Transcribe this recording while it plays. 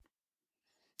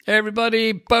Hey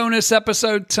everybody, bonus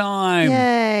episode time.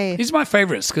 Yay. These are my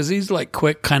favorites because these are like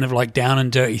quick, kind of like down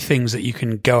and dirty things that you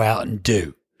can go out and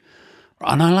do.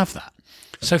 And I love that.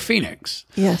 So Phoenix.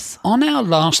 Yes. On our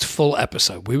last full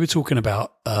episode, we were talking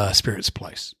about Spirit's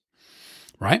Place,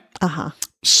 right? Uh-huh.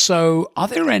 So are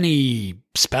there any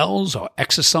spells or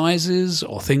exercises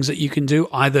or things that you can do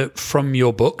either from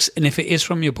your books? And if it is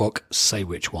from your book, say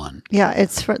which one. Yeah,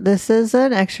 this is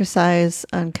an exercise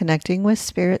on connecting with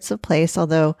spirits of place,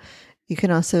 although you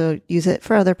can also use it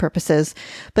for other purposes.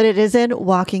 But it is in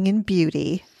Walking in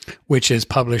Beauty, which is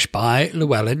published by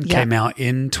Llewellyn, came out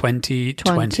in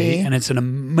 2020, and it's an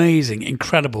amazing,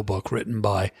 incredible book written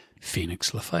by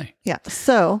Phoenix LaFay. Yeah,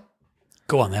 so...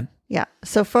 Go on then. Yeah,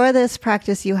 so for this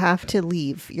practice, you have to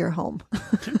leave your home.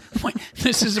 Wait,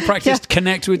 this is a practice to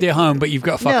connect with your home, but you've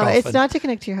got to fuck off. No, it's not to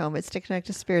connect to your home. It's to connect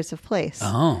to spirits of place.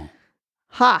 Oh.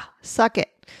 Ha, suck it.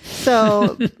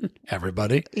 So...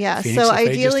 Everybody. Yeah, Phoenix so LaFay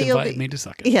ideally just invited me to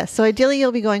suck it. Yeah, so ideally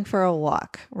you'll be going for a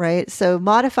walk, right? So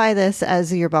modify this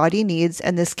as your body needs,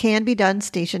 and this can be done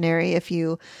stationary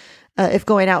if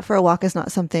going out for a walk is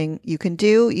not something you can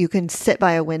do. You can sit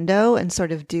by a window and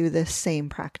sort of do this same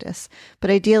practice.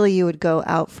 But ideally you would go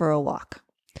out for a walk.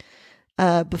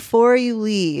 Before you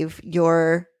leave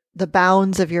the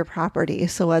bounds of your property,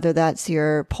 so whether that's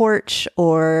your porch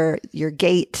or your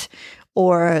gate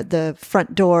or the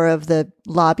front door of the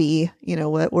lobby,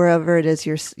 wherever it is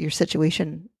your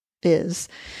situation is.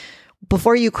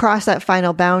 Before you cross that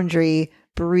final boundary,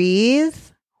 breathe.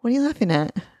 What are you laughing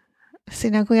at? See,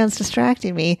 now Guion's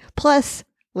distracting me. Plus,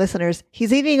 listeners,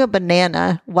 he's eating a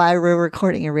banana while we're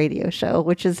recording a radio show,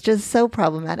 which is just so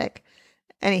problematic.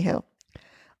 Anywho,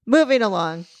 moving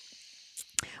along.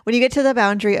 When you get to the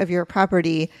boundary of your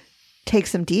property, take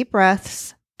some deep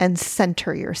breaths and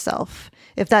center yourself.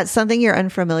 If that's something you're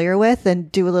unfamiliar with, then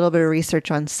do a little bit of research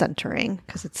on centering,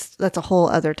 because that's a whole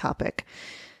other topic.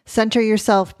 Center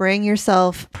yourself, bring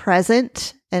yourself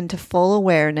present and to full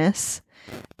awareness,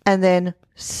 and then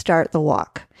start the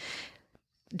walk.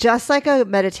 Just like a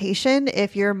meditation,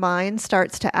 if your mind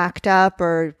starts to act up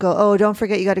or go, oh, don't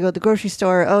forget you got to go to the grocery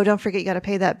store. Oh, don't forget you got to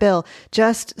pay that bill.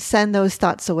 Just send those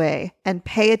thoughts away and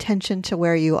pay attention to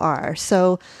where you are.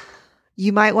 So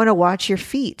you might want to watch your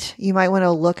feet. You might want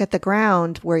to look at the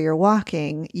ground where you're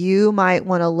walking. You might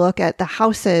want to look at the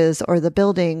houses or the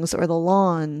buildings or the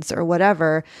lawns or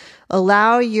whatever.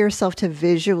 Allow yourself to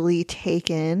visually take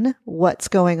in what's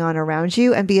going on around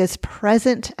you and be as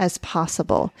present as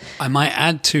possible. I might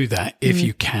add to that, if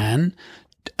you can,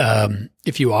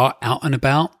 if you are out and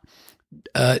about,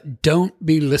 don't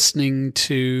be listening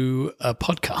to a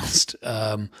podcast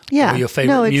or your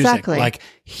favorite music. Exactly. Like,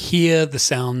 hear the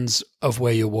sounds of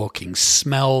where you're walking,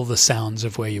 smell the sounds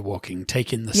of where you're walking,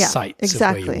 take in the sights of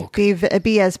where you're walking.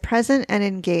 Be as present and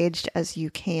engaged as you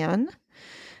can.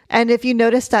 And if you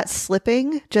notice that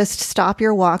slipping, just stop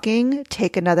your walking,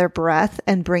 take another breath,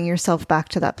 and bring yourself back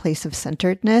to that place of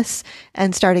centeredness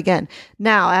and start again.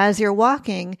 Now, as you're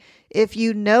walking, if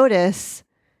you notice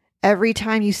every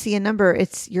time you see a number,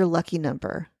 it's your lucky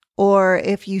number. Or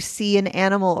if you see an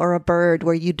animal or a bird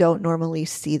where you don't normally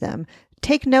see them,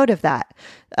 take note of that.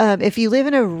 If you live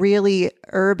in a really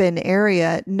urban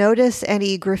area, notice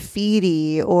any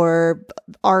graffiti or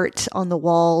art on the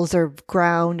walls or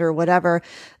ground or whatever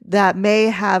that may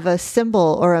have a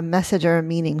symbol or a message or a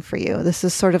meaning for you. This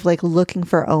is sort of like looking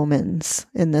for omens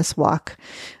in this walk.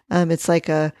 It's like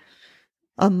a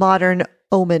modern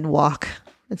omen walk.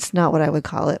 It's not what I would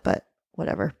call it, but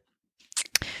whatever.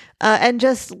 And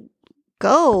just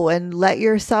go and let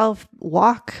yourself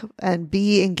walk and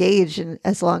be engaged in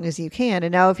as long as you can.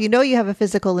 And now if you know you have a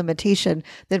physical limitation,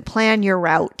 then plan your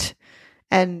route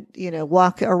and,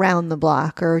 walk around the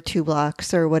block or 2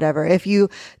 blocks or whatever. If you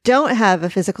don't have a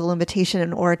physical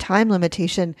limitation or a time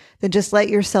limitation, then just let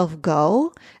yourself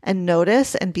go and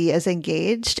notice and be as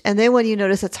engaged. And then when you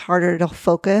notice it's harder to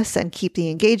focus and keep the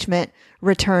engagement,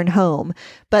 return home.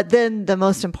 But then the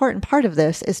most important part of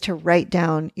this is to write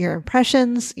down your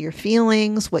impressions, your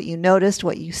feelings, what you noticed,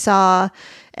 what you saw,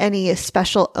 any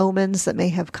special omens that may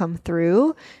have come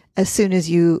through as soon as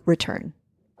you return.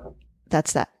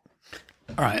 That's that.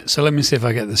 All right, so let me see if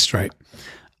I get this straight.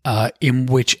 In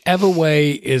whichever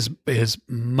way is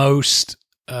most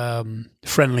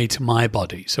friendly to my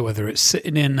body. So whether it's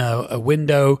sitting in a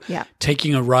window,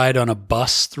 taking a ride on a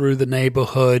bus through the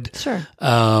neighborhood, sure.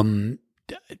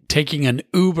 Taking an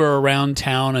Uber around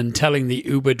town and telling the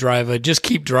Uber driver, just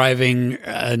keep driving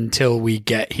until we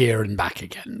get here and back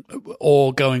again,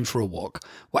 or going for a walk,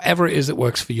 whatever it is that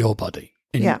works for your body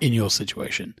in your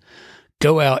situation.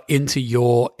 Go out into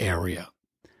your area,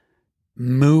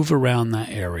 move around that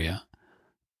area,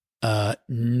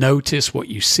 Notice what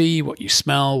you see, what you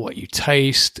smell, what you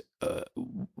taste,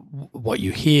 what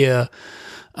you hear.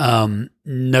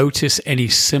 Notice any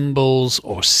symbols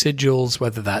or sigils,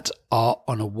 whether that's art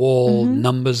on a wall,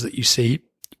 numbers that you see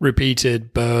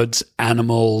repeated, birds,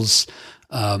 animals,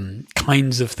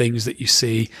 kinds of things that you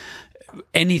see,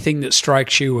 anything that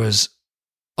strikes you as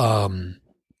odd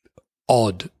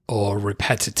or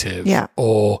repetitive,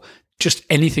 or just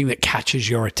anything that catches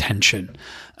your attention.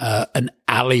 An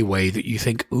alleyway that you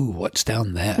think, ooh, what's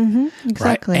down there?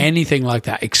 Exactly. Right? Anything like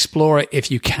that. Explore it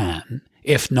if you can.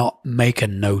 If not, make a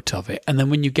note of it. And then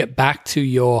when you get back to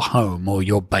your home or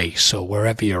your base or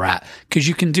wherever you're at, because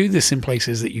you can do this in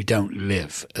places that you don't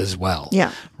live as well.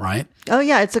 Yeah. Right? Oh,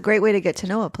 yeah. It's a great way to get to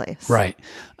know a place. Right.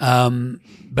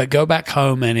 But go back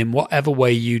home and in whatever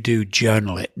way you do,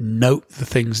 journal it. Note the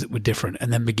things that were different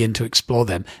and then begin to explore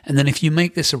them. And then if you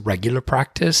make this a regular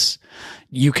practice,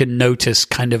 you can notice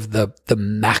kind of the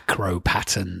macro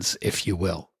patterns, if you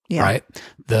will. Yeah. Right?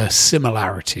 The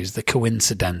similarities, the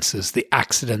coincidences, the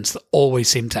accidents that always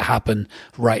seem to happen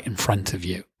right in front of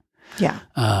you. Yeah.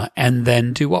 And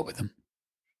then do what with them?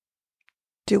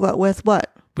 Do what with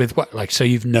what? With what? Like, so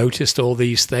you've noticed all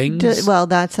these things? Well,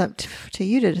 that's up to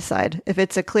you to decide. If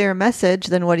it's a clear message,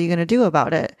 then what are you going to do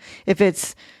about it? If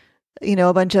it's,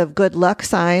 a bunch of good luck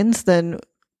signs, then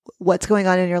what's going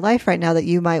on in your life right now that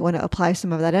you might want to apply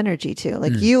some of that energy to?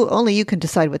 Like only you can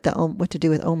decide what to do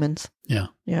with omens. Yeah.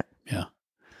 Yeah. Yeah.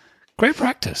 Great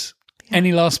practice. Yeah.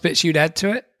 Any last bits you'd add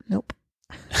to it? Nope.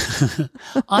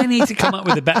 I need to come up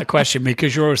with a better question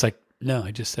because you're always like, no,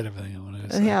 I just said everything I wanted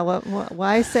to say. Yeah.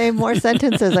 Why say more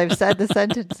sentences? I've said the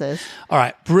sentences. All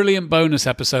right. Brilliant bonus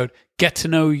episode. Get to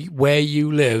know where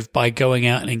you live by going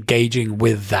out and engaging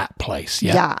with that place.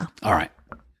 Yeah. Yeah. All right.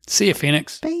 See you,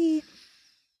 Phoenix. Bye.